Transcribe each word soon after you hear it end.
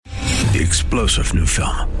the explosive new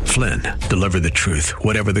film, Flynn, deliver the truth,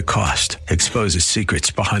 whatever the cost, exposes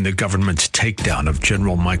secrets behind the government's takedown of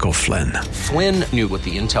General Michael Flynn. Flynn knew what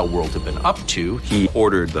the intel world had been up to. He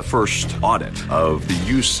ordered the first audit of the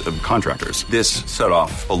use of contractors. This set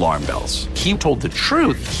off alarm bells. He told the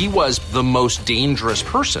truth. He was the most dangerous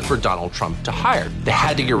person for Donald Trump to hire. They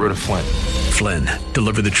had to get rid of Flynn. Flynn,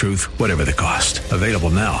 deliver the truth, whatever the cost. Available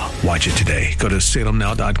now. Watch it today. Go to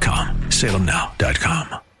salemnow.com.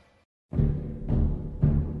 salemnow.com.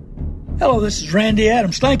 Hello, this is Randy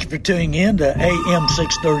Adams. Thank you for tuning in to AM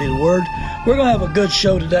 630 The Word. We're going to have a good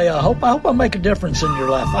show today. I hope I make a difference in your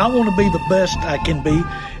life. I want to be the best I can be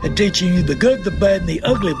at teaching you the good, the bad, and the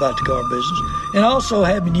ugly about the car business, and also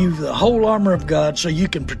having you the whole armor of God so you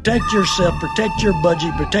can protect yourself, protect your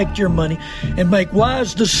budget, protect your money, and make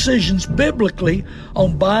wise decisions biblically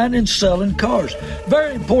on buying and selling cars.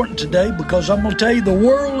 Very important today because I'm going to tell you the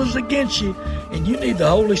world is against you, and you need the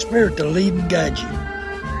Holy Spirit to lead and guide you.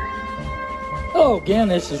 Hello again,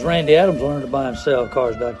 this is Randy Adams,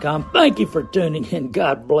 LearnToBuyAndSellCars.com. Thank you for tuning in.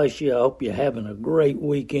 God bless you. I hope you're having a great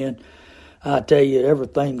weekend. I tell you,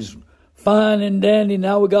 everything's fine and dandy.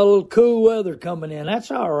 Now we got a little cool weather coming in.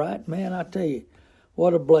 That's all right, man. I tell you,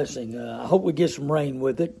 what a blessing. I hope we get some rain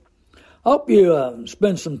with it. I hope you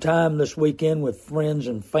spend some time this weekend with friends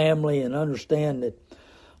and family and understand that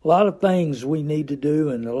a lot of things we need to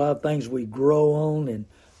do and a lot of things we grow on and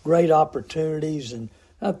great opportunities. And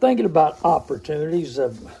I'm thinking about opportunities.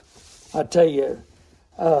 I tell you,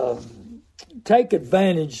 take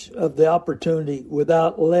advantage of the opportunity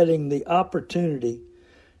without letting the opportunity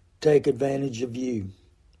take advantage of you.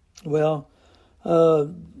 Well,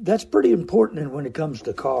 that's pretty important when it comes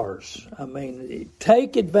to cars. I mean,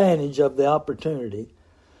 take advantage of the opportunity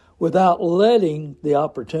without letting the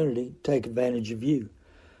opportunity take advantage of you.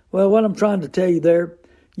 Well, what I'm trying to tell you there,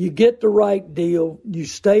 you get the right deal, you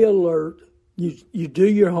stay alert, you do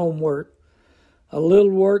your homework. A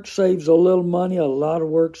little work saves a little money. A lot of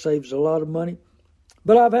work saves a lot of money.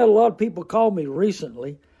 But I've had a lot of people call me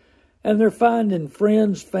recently, and they're finding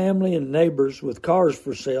friends, family, and neighbors with cars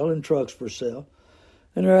for sale and trucks for sale.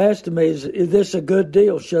 And they're asking me, is this a good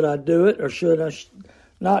deal? Should I do it or should I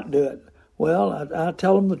not do it? Well, I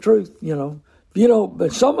tell them the truth, you know. If you don't,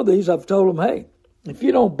 but some of these I've told them, hey, if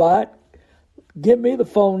you don't buy it, give me the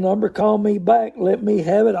phone number, call me back, let me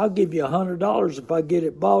have it. I'll give you $100 if I get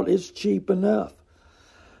it bought. It's cheap enough.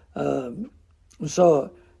 But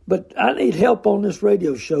I need help on this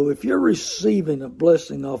radio show. If you're receiving a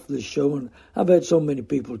blessing off this show, and I've had so many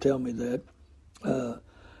people tell me that,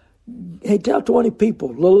 hey, tell 20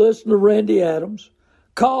 people to listen to Randy Adams.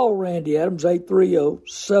 Call Randy Adams,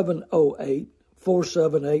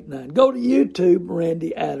 830-708-4789. Go to YouTube,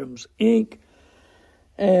 Randy Adams, Inc.,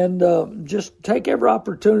 and just take every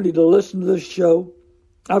opportunity to listen to this show.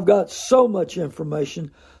 I've got so much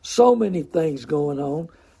information, so many things going on.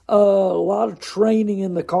 A lot of training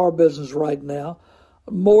in the car business right now.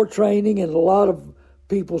 More training and a lot of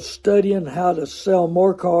people studying how to sell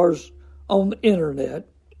more cars on the internet.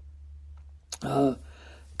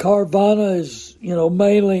 Carvana is,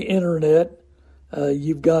 mainly internet.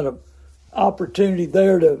 You've got an opportunity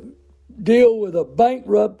there to deal with a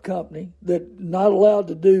bankrupt company that's not allowed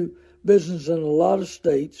to do business in a lot of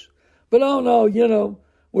states. But oh no,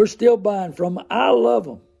 we're still buying from them. I love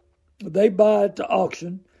them. They buy it to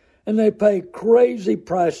auction, and they pay crazy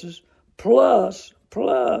prices. Plus,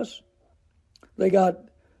 they got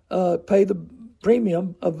pay the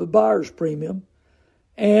premium of the buyer's premium,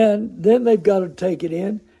 and then they've got to take it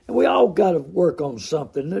in. And we all got to work on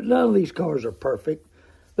something. None of these cars are perfect.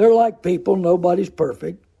 They're like people. Nobody's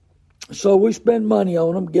perfect. So we spend money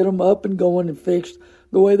on them, get them up and going and fixed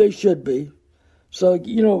the way they should be. So,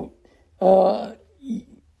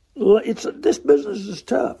 this business is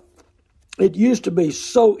tough. It used to be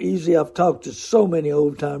so easy. I've talked to so many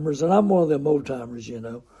old-timers, and I'm one of them old-timers,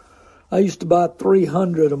 I used to buy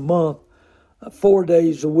 300 a month, 4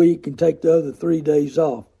 days a week, and take the other 3 days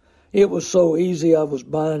off. It was so easy. I was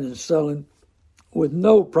buying and selling with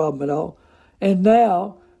no problem at all. And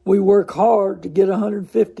now we work hard to get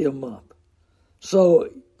 150 a month. So,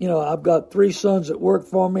 I've got 3 sons that work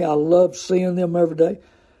for me. I love seeing them every day.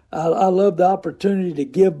 I love the opportunity to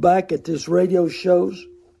give back at this radio shows.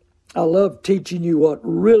 I love teaching you what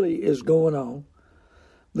really is going on,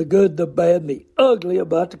 the good, the bad, and the ugly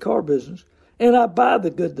about the car business. And I buy the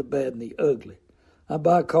good, the bad, and the ugly. I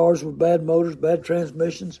buy cars with bad motors, bad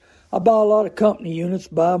transmissions. I buy a lot of company units,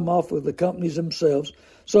 buy them off of the companies themselves.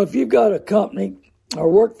 So if you've got a company or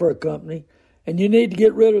work for a company and you need to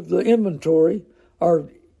get rid of the inventory or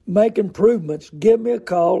make improvements, give me a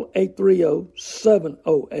call,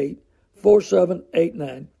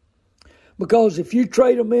 830-708-4789. Because if you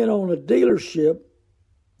trade them in on a dealership,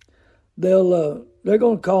 they're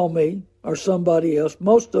going to call me or somebody else.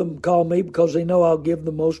 Most of them call me because they know I'll give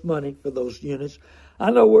the most money for those units. I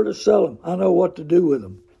know where to sell them. I know what to do with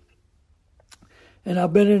them. And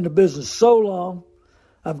I've been in the business so long.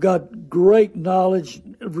 I've got great knowledge,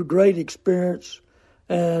 great experience.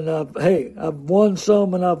 And, I've won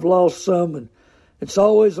some and I've lost some. And it's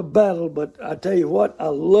always a battle, but I tell you what, I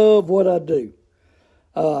love what I do.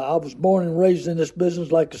 I was born and raised in this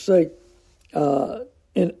business, like I say.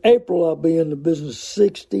 In April, I'll be in the business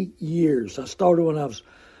 60 years. I started when I was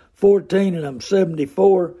 14 and I'm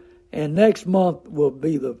 74. And next month will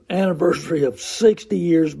be the anniversary of 60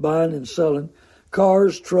 years buying and selling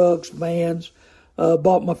cars, trucks, vans.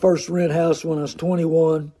 Bought my first rent house when I was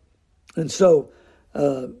 21. And so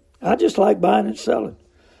I just like buying and selling.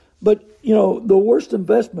 But, you know, the worst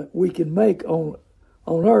investment we can make on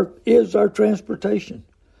earth is our transportation.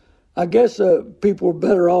 I guess people were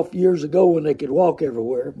better off years ago when they could walk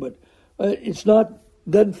everywhere, but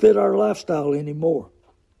doesn't fit our lifestyle anymore.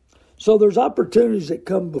 So there's opportunities that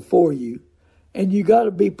come before you, and you got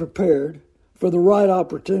to be prepared for the right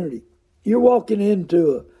opportunity. You're walking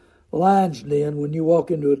into a lion's den when you walk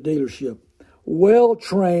into a dealership.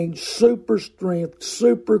 Well-trained, super strength,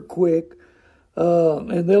 super quick,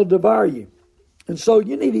 and they'll devour you. And so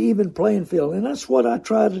you need an even playing field. And that's what I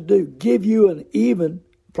try to do, give you an even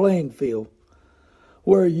playing field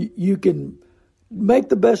where you can make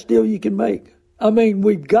the best deal you can make. I mean,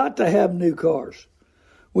 we've got to have new cars.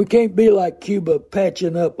 We can't be like Cuba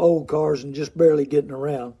patching up old cars and just barely getting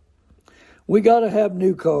around. We got to have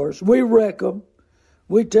new cars. We wreck them.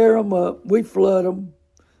 We tear them up. We flood them.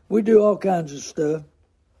 We do all kinds of stuff.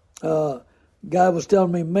 Guy was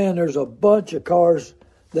telling me, man, there's a bunch of cars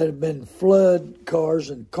that have been flood cars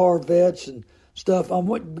and Corvettes and stuff. I'm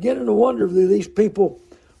beginning to wonder if these people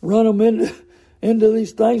run them into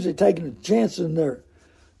these things. They're taking a chance in there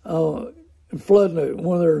flooding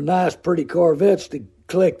one of their nice, pretty Corvettes to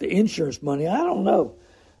collect the insurance money. I don't know.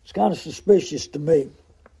 It's kind of suspicious to me.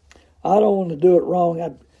 I don't want to do it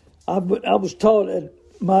wrong. I was taught at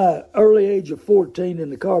my early age of 14 in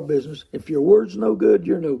the car business, if your word's no good,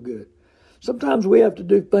 you're no good. Sometimes we have to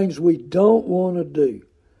do things we don't want to do.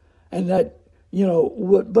 And that,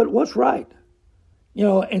 but what's right?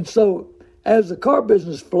 And so as the car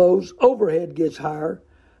business flows, overhead gets higher.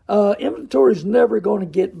 Inventory's never going to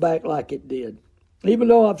get back like it did. Even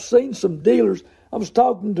though I've seen some dealers, I was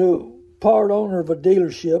talking to a part owner of a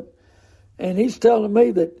dealership, and he's telling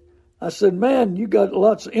me that, I said, man, you got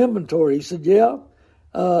lots of inventory. He said, yeah,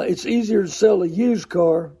 it's easier to sell a used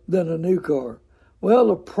car than a new car. Well,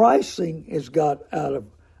 the pricing has got out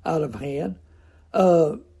of hand.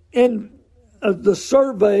 In the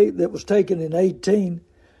survey that was taken in 18,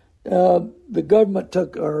 the government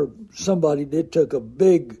took a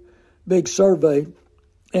big survey,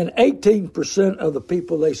 and 18% of the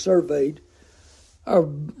people they surveyed are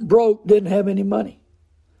broke, didn't have any money.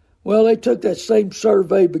 Well, they took that same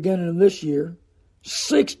survey beginning of this year.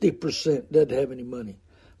 60% doesn't have any money.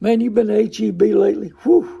 Man, you've been to HEB lately?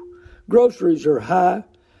 Whew, groceries are high.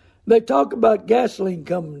 They talk about gasoline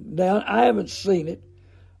coming down. I haven't seen it.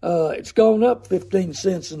 It's gone up 15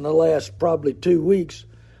 cents in the last probably 2 weeks.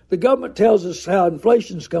 The government tells us how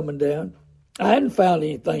inflation's coming down. I hadn't found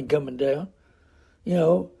anything coming down.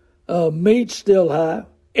 Meat's still high.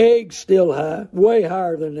 Eggs still high, way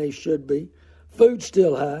higher than they should be. Food's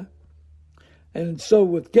still high. And so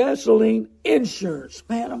with gasoline, insurance,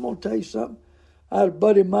 man, I'm going to tell you something. I had a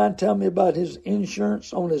buddy of mine tell me about his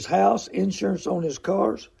insurance on his house, insurance on his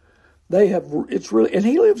cars. And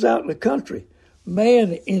he lives out in the country.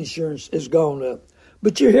 Man, the insurance has gone up.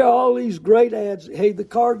 But you hear all these great ads. Hey, the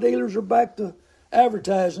car dealers are back to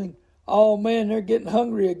advertising. Oh, man, they're getting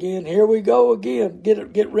hungry again. Here we go again.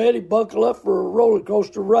 Get ready, buckle up for a roller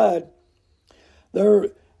coaster ride. They're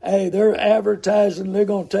advertising. They're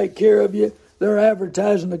going to take care of you. They're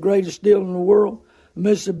advertising the greatest deal in the world.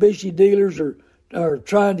 Mitsubishi dealers are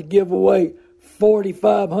trying to give away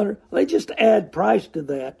 $4,500. They just add price to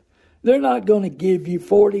that. They're not going to give you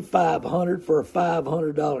 $4,500 for a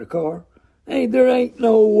 $500 car. There ain't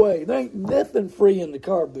no way. There ain't nothing free in the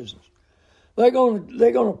car business. They're going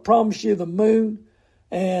to promise you the moon,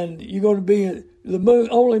 and you're going to be the moon.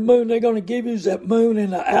 Only moon they're going to give you is that moon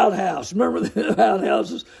in the outhouse. Remember the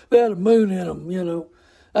outhouses? They had a moon in them.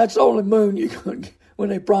 That's the only moon you're going to, when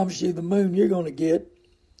they promise you the moon you're going to get.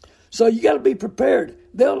 So you got to be prepared.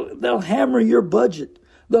 They'll hammer your budget.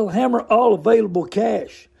 They'll hammer all available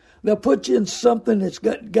cash. They'll put you in something that's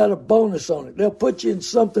got a bonus on it. They'll put you in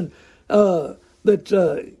something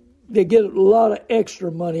that they get a lot of extra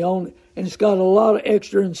money on it, and it's got a lot of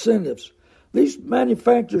extra incentives. these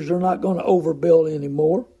manufacturers are not going to overbuild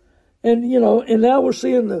anymore. And, and now we're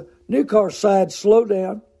seeing the new car side slow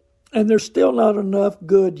down, and there's still not enough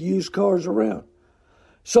good used cars around.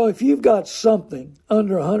 So if you've got something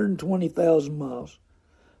under 120,000 miles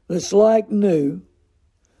that's like new,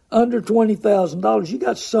 under $20,000, you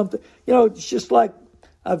got something. It's just like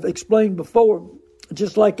I've explained before,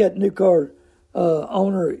 just like that new car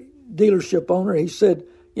dealership owner, he said,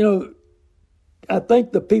 I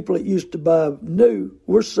think the people that used to buy new,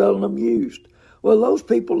 we're selling them used. Well, those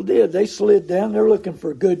people did. They slid down. They're looking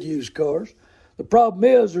for good used cars. The problem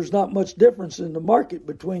is there's not much difference in the market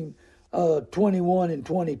between 21 and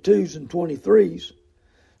 22s and 23s.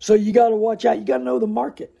 So you got to watch out. You got to know the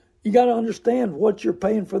market. You got to understand what you're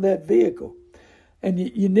paying for that vehicle. And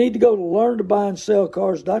you need to go to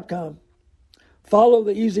learntobuyandSellCars.com, follow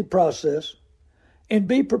the easy process, and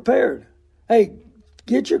be prepared. Hey,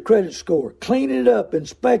 get your credit score, clean it up,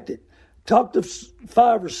 inspect it. Talk to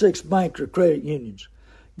 5 or 6 banks or credit unions.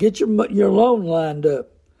 Get your loan lined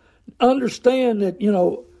up. Understand that,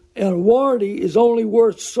 a warranty is only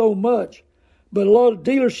worth so much, but a lot of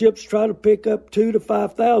dealerships try to pick up $2,000 to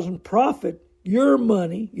 $5,000 profit, your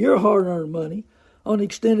money, your hard-earned money, on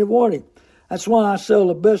extended warranty. That's why I sell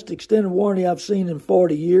the best extended warranty I've seen in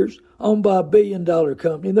 40 years, owned by a billion-dollar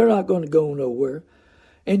company. They're not going to go nowhere.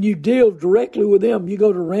 And you deal directly with them. You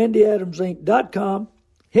go to randyadamsinc.com,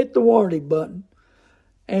 hit the warranty button,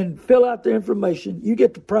 and fill out the information. You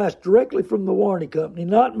get the price directly from the warranty company,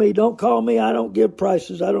 not me. Don't call me. I don't give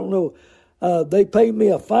prices. I don't know. They pay me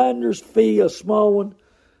a finder's fee, a small one,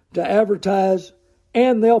 to advertise,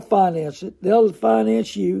 and they'll finance it. They'll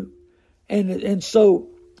finance you. And so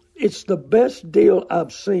it's the best deal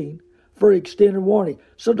I've seen for extended warranty.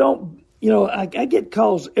 So don't, I get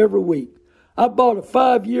calls every week. I bought a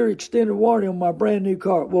 5-year extended warranty on my brand new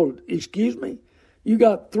car. Well, excuse me? You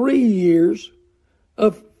got 3 years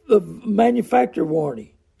of manufacturer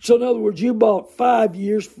warranty. So in other words, you bought 5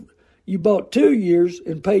 years, you bought 2 years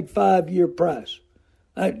and paid 5-year price.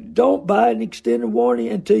 Don't buy an extended warranty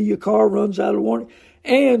until your car runs out of warranty.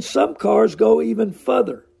 And some cars go even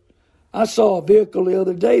further. I saw a vehicle the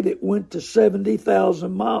other day that went to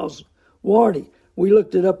 70,000 miles warranty. We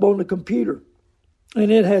looked it up on the computer,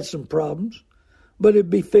 and it had some problems, but it'd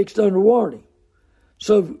be fixed under warranty.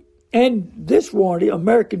 So, and this warranty,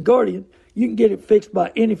 American Guardian, you can get it fixed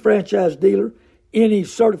by any franchise dealer, any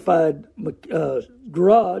certified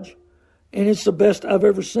garage, and it's the best I've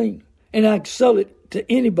ever seen. And I can sell it to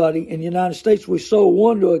anybody in the United States. We sold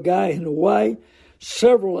one to a guy in Hawaii,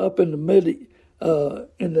 several up in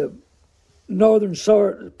the northern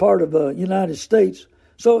part of the United States.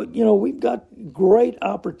 So, we've got great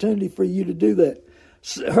opportunity for you to do that.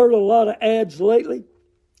 Heard a lot of ads lately.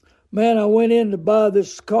 Man, I went in to buy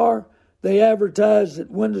this car. They advertised that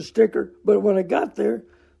window sticker, but when I got there,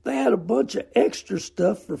 they had a bunch of extra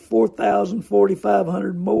stuff for $4,000,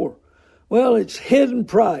 $4,500 more. Well, it's hidden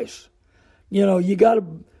price. You got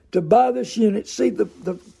to buy this unit. See,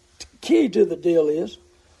 the key to the deal is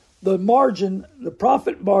the margin, the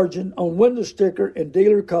profit margin on window sticker and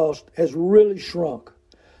dealer cost has really shrunk.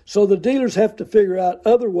 So the dealers have to figure out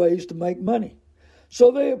other ways to make money.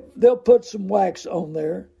 So they'll put some wax on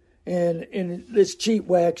there, and it's cheap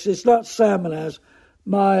wax. It's not salmonized.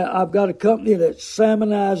 I've got a company that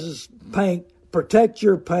salmonizes paint, protect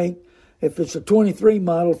your paint if it's a 23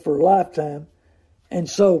 model for a lifetime. And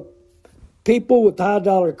so people with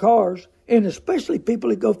high-dollar cars, and especially people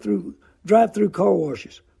that drive-through car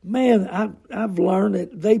washes, man, I've learned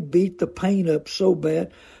that they beat the paint up so bad.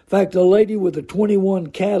 In fact, a lady with a 21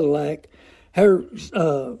 Cadillac, her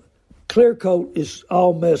clear coat is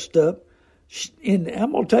all messed up. And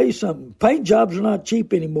I'm going to tell you something. Paint jobs are not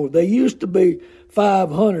cheap anymore. They used to be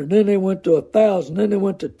 $500, then they went to $1,000, then they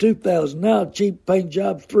went to $2,000. Now cheap paint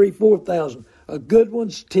jobs $3,000, $4,000. A good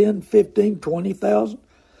one's $10,000, $15,000, $20,000.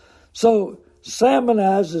 So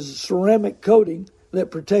Salmonize is a ceramic coating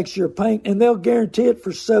that protects your paint, and they'll guarantee it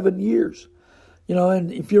for 7 years.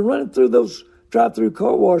 And if you're running through those drive-through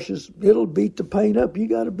car washes, it'll beat the paint up. You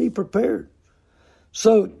got to be prepared.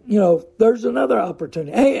 So, there's another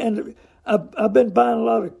opportunity. Hey, and I've been buying a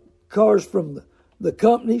lot of cars from the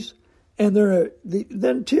companies, and the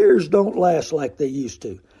interiors don't last like they used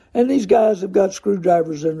to. And these guys have got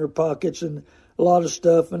screwdrivers in their pockets and a lot of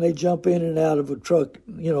stuff, and they jump in and out of a truck,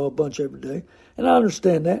 a bunch every day. And I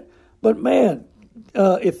understand that. But, man,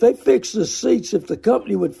 if they fix the seats, if the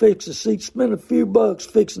company would fix the seats, spend a few bucks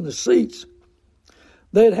fixing the seats,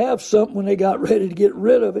 they'd have something when they got ready to get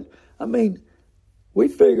rid of it. I mean, we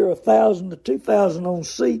figure $1,000 to $2,000 on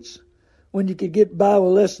seats when you could get by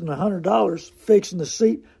with less than $100 fixing the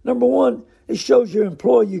seat. Number one, it shows your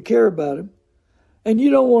employee you care about him. And you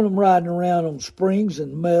don't want them riding around on springs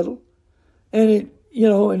and metal. And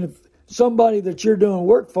and if somebody that you're doing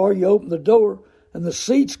work for, you open the door and the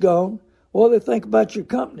seat's gone, well, they think about your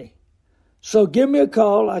company. So give me a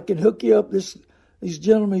call. I can hook you up. These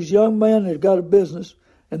gentlemen, these young men that have got a business,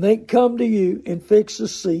 and they can come to you and fix the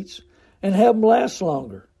seats and have them last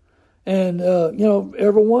longer. And,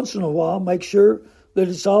 every once in a while, make sure that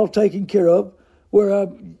it's all taken care of, where at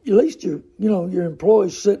least your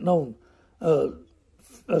employee's sitting on a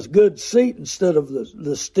good seat instead of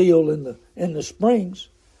the steel in the springs.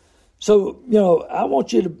 So, I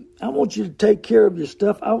want you to take care of your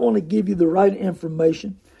stuff. I want to give you the right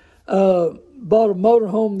information. Bought a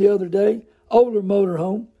motorhome the other day, older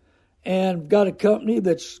motorhome, and got a company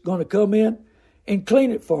that's going to come in and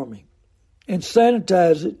clean it for me and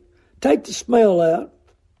sanitize it, take the smell out,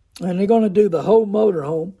 and they're going to do the whole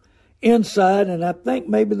motorhome inside, and I think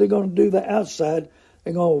maybe they're going to do the outside.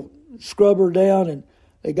 They're going to scrub her down, and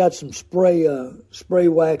they got some spray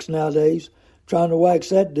wax nowadays, trying to wax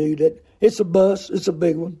that dude. It's a bus. It's a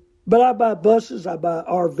big one. But I buy buses. I buy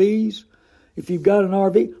RVs. If you've got an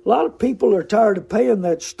RV, a lot of people are tired of paying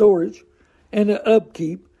that storage and the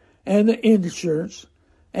upkeep and the insurance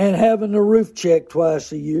and having the roof checked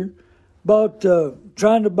twice a year.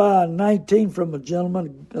 Trying to buy a 19 from a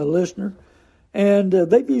gentleman, a listener, and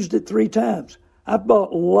they've used it 3 times. I've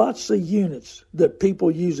bought lots of units that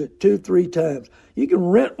people use it 2-3 times. You can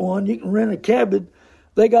rent one. You can rent a cabin.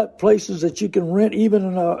 They got places that you can rent even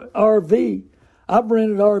an RV. I've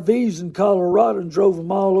rented RVs in Colorado and drove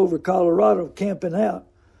them all over Colorado camping out.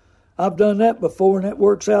 I've done that before, and that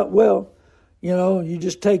works out well. You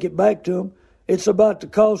just take it back to them. It's about the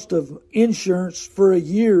cost of insurance for a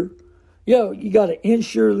year. You got to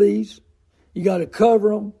insure these. You got to cover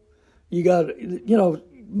them. You got to,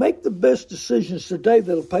 make the best decisions today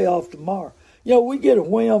that'll pay off tomorrow. We get a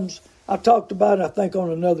whims. I talked about it, I think,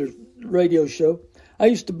 on another radio show. I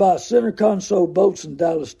used to buy center console boats in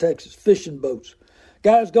Dallas, Texas, fishing boats.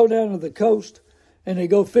 Guys go down to the coast, and they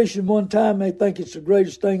go fishing one time. They think it's the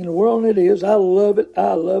greatest thing in the world, and it is. I love it.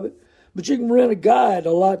 But you can rent a guide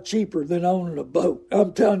a lot cheaper than owning a boat.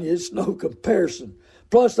 I'm telling you, it's no comparison.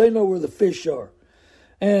 Plus, they know where the fish are.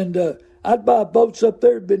 And I'd buy boats up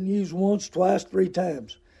there that had been used once, twice, 3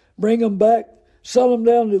 times. Bring them back, sell them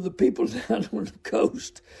down to the people down on the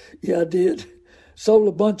coast. Yeah, I did. Sold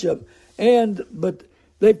a bunch of them. But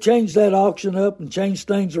they've changed that auction up and changed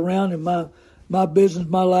things around, and my business,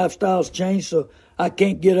 my lifestyle's changed, so I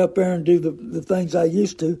can't get up there and do the things I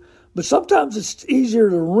used to. But sometimes it's easier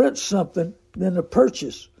to rent something than to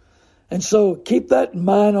purchase. And so keep that in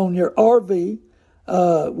mind on your RV.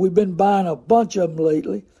 We've been buying a bunch of them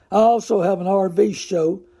lately. I also have an RV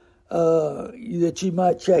show that you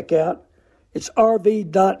might check out. It's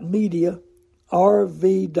rv.media,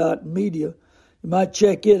 rv.media. You might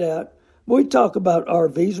check it out. We talk about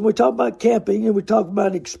RVs, and we talk about camping, and we talk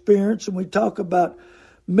about experience, and we talk about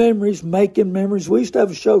memories, making memories. We used to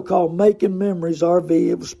have a show called Making Memories RV.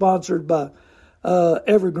 It was sponsored by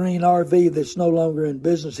Evergreen RV that's no longer in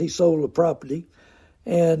business. He sold the property.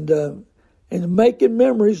 And making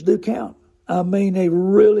memories do count. I mean, they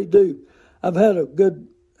really do. I've had a good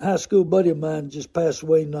high school buddy of mine just passed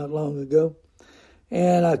away not long ago.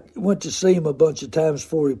 And I went to see him a bunch of times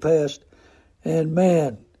before he passed. And,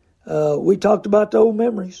 man, we talked about the old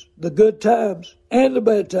memories, the good times and the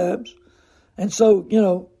bad times. And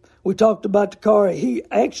so, we talked about the car. He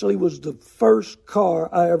actually was the first car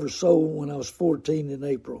I ever sold when I was 14 in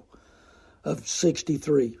April of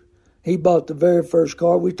 63. He bought the very first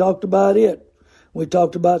car. We talked about it. We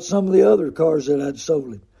talked about some of the other cars that I'd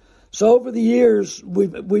sold him. So over the years,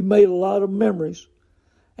 we made a lot of memories.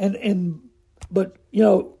 But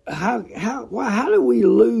how do we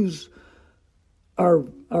lose our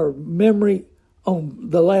memory on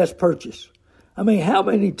the last purchase? I mean, how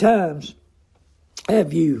many times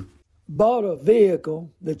have you bought a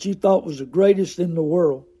vehicle that you thought was the greatest in the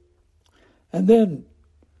world, and then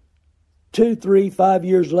 2, 3, 5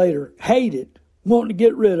 years later, hate it, wanting to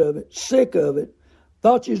get rid of it, sick of it,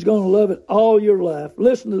 thought you was going to love it all your life.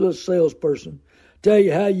 Listen to this salesperson tell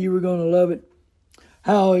you how you were going to love it,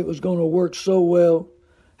 how it was going to work so well,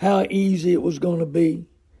 how easy it was going to be.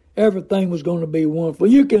 Everything was going to be wonderful.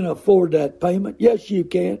 You can afford that payment. Yes, you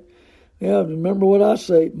can. Yeah, remember what I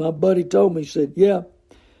say. My buddy told me, he said, yeah,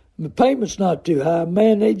 the payment's not too high.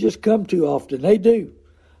 Man, they just come too often. They do.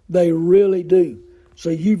 They really do. So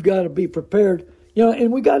you've got to be prepared.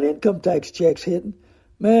 And we got income tax checks hitting.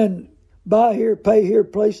 Man, buy here, pay here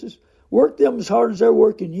places. Work them as hard as they're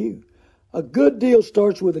working you. A good deal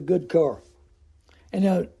starts with a good car. And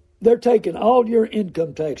now they're taking all your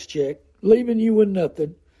income tax check, leaving you with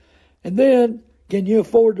nothing, and then Can you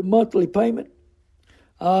afford the monthly payment?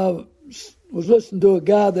 I was listening to a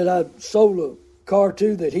guy that I sold a car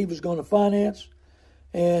to that he was going to finance,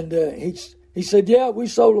 and he said, yeah, we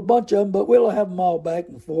sold a bunch of them, but we'll have them all back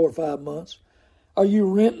in 4 or 5 months. Are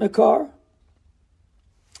you renting a car?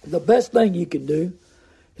 The best thing you can do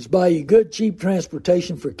is buy you good, cheap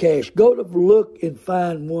transportation for cash. Go to look and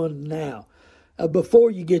find one now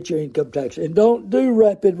before you get your income tax. And don't do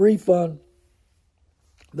rapid refund.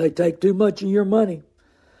 They take too much of your money.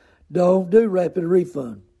 Don't do rapid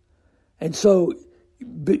refund. And so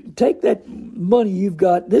take that money you've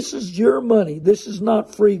got. This is your money. This is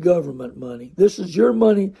not free government money. This is your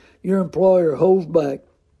money your employer holds back.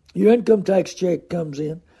 Your income tax check comes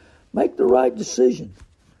in. Make the right decision.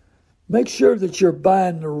 Make sure that you're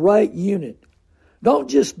buying the right unit. Don't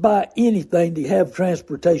just buy anything to have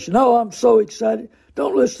transportation. Oh, I'm so excited.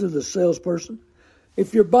 Don't listen to the salesperson.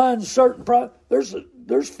 If you're buying certain products,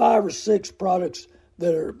 there's 5 or 6 products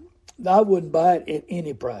that I wouldn't buy it at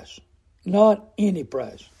any price. Not any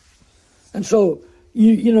price. And so,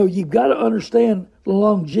 you've got to understand the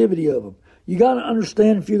longevity of them. You got to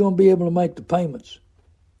understand if you're going to be able to make the payments.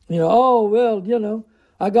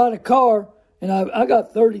 I got a car and I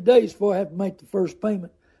got 30 days before I have to make the first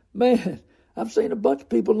payment. Man, I've seen a bunch of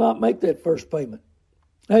people not make that first payment.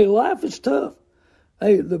 Hey, life is tough.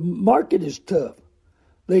 Hey, the market is tough.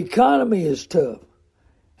 The economy is tough.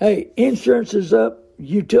 Hey, insurance is up,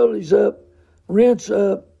 utilities up, rent's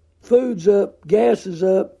up, food's up, gas is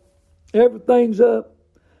up, everything's up.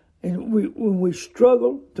 And when we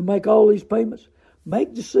struggle to make all these payments,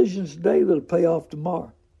 make decisions today that'll pay off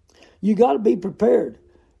tomorrow. You got to be prepared.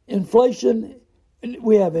 Inflation,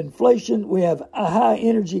 we have a high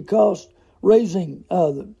energy cost, raising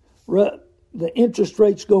the interest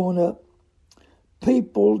rates going up.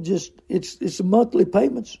 People it's the monthly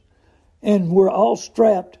payments, and we're all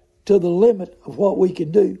strapped to the limit of what we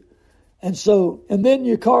can do. And then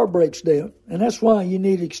your car breaks down, and that's why you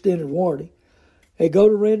need extended warranty. Hey, go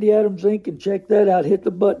to Randy Adams Inc. and check that out. Hit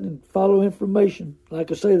the button and follow information.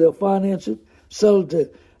 Like I say, they'll finance it, sell it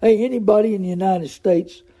to anybody in the United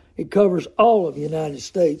States. It covers all of the United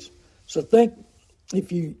States. So think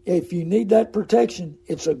if you need that protection,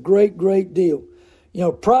 it's a great, great deal.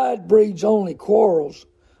 Pride breeds only quarrels,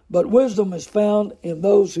 but wisdom is found in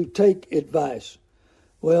those who take advice.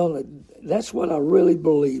 Well, that's what I really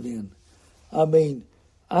believe in. I mean,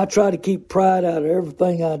 I try to keep pride out of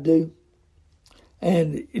everything I do,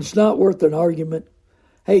 and it's not worth an argument.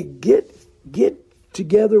 Hey, get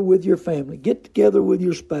together with your family, get together with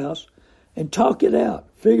your spouse, and talk it out.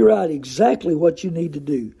 Figure out exactly what you need to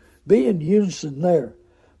do. Be in unison there,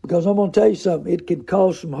 because I'm going to tell you something. It can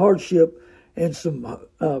cause some hardship and some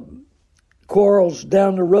quarrels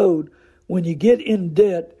down the road when you get in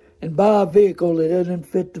debt and buy a vehicle that doesn't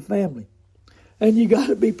fit the family. And you got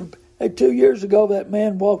to be prepared. Hey, 2 years ago, that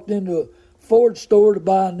man walked into a Ford store to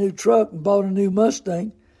buy a new truck and bought a new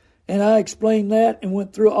Mustang. And I explained that and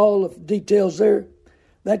went through all the details there.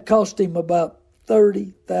 That cost him about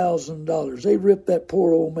 $30,000. They ripped that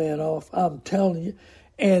poor old man off, I'm telling you.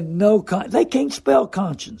 And they can't spell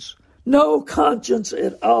conscience. No conscience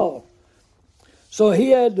at all. So he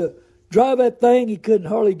had to drive that thing. He couldn't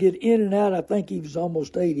hardly get in and out. I think he was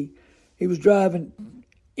almost 80. He was driving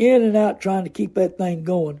in and out trying to keep that thing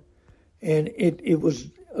going. And it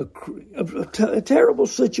was a terrible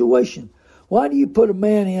situation. Why do you put a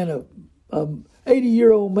man in a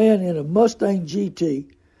 80-year-old man in a Mustang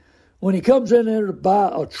GT when he comes in there to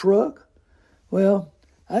buy a truck? Well,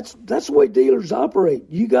 that's the way dealers operate.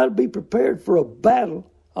 You got to be prepared for a battle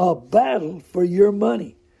for your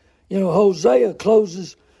money. Hosea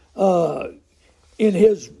closes in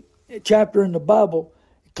his chapter in the Bible,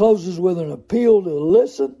 closes with an appeal to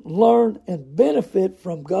listen, learn, and benefit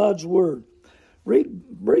from God's Word.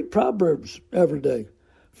 Read Proverbs every day.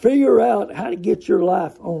 Figure out how to get your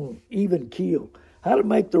life on even keel, how to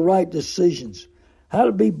make the right decisions, how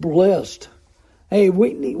to be blessed. Hey,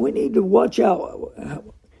 we need to watch out.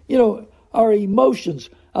 Our emotions.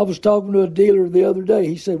 I was talking to a dealer the other day.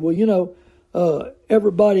 He said, well,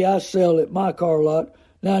 everybody I sell at my car lot,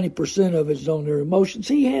 90% of it is on their emotions.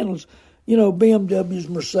 He handles, BMWs,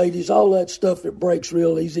 Mercedes, all that stuff that breaks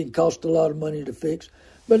real easy and costs a lot of money to fix.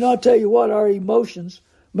 But I'll tell you what, our emotions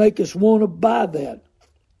make us want to buy that.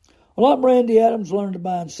 Well, I'm Randy Adams,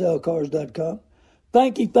 learn-to-buy-and-sell-cars.com.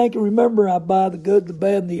 Thank you. Remember, I buy the good, the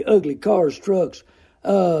bad, and the ugly, cars, trucks,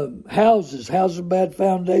 houses with bad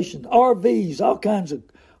foundation, RVs, all kinds of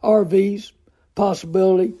RVs,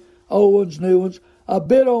 possibility, old ones, new ones. I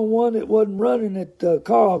bid on one that wasn't running at the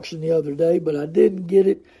car auction the other day, but I didn't get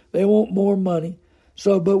it. They want more money.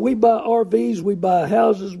 But we buy RVs, we buy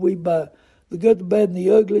houses, we buy the good, the bad, and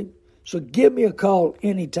the ugly. So give me a call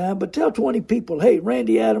anytime. But tell 20 people, hey,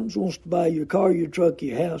 Randy Adams wants to buy your car, your truck,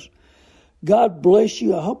 your house. God bless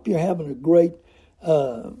you. I hope you're having a great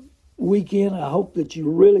weekend. I hope that you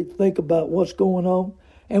really think about what's going on.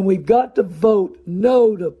 And we've got to vote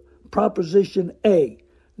no to Proposition A.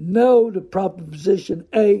 No to Proposition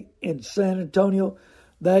A in San Antonio.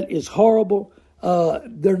 That is horrible.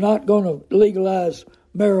 They're not going to legalize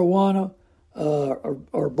marijuana or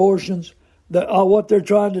abortions. What they're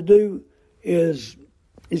trying to do is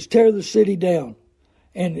tear the city down.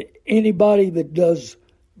 And anybody that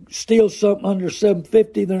steals something under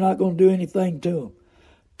 $7.50, they're not going to do anything to them.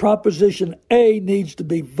 Proposition A needs to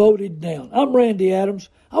be voted down. I'm Randy Adams.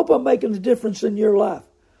 I hope I'm making a difference in your life.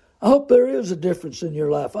 I hope there is a difference in your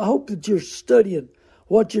life. I hope that you're studying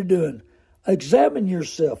what you're doing. Examine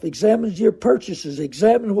yourself. Examine your purchases.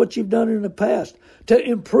 Examine what you've done in the past to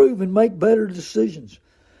improve and make better decisions.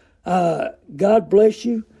 God bless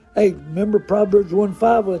you. Hey, remember Proverbs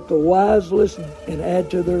 1:5, let the wise listen and add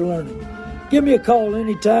to their learning. Give me a call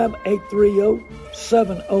anytime,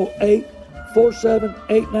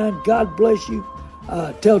 830-708-4789. God bless you.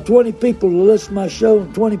 Tell 20 people to listen to my show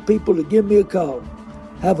and 20 people to give me a call.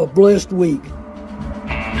 Have a blessed week.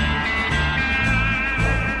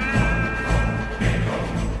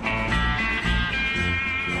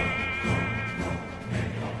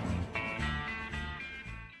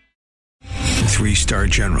 Three-star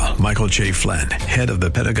General Michael J. Flynn, head of the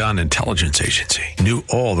Pentagon Intelligence Agency, knew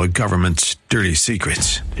all the government's dirty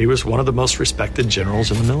secrets. He was one of the most respected generals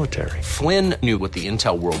in the military. Flynn knew what the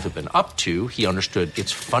intel world had been up to. He understood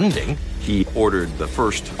its funding. He ordered the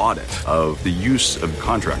first audit of the use of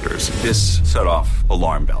contractors. This set off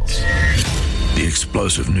alarm bells. The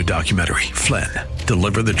explosive new documentary, Flynn,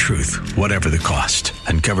 Deliver the Truth, Whatever the Cost,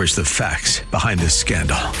 uncovers the facts behind this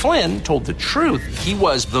scandal. Flynn told the truth. He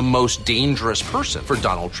was the most dangerous person for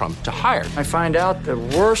Donald Trump to hire. I find out the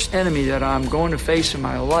worst enemy that I'm going to face in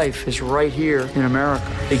my life is right here in America.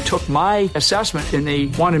 They took my assessment and they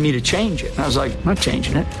wanted me to change it. And I was like, I'm not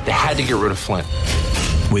changing it. They had to get rid of Flynn.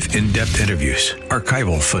 With in-depth interviews,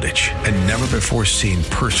 archival footage, and never-before-seen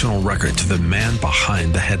personal records of the man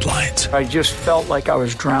behind the headlines. I just felt like I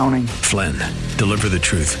was drowning. Flynn, Deliver the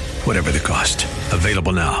Truth, Whatever the Cost.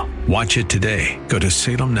 Available now. Watch it today. Go to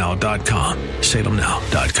salemnow.com.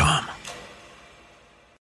 salemnow.com.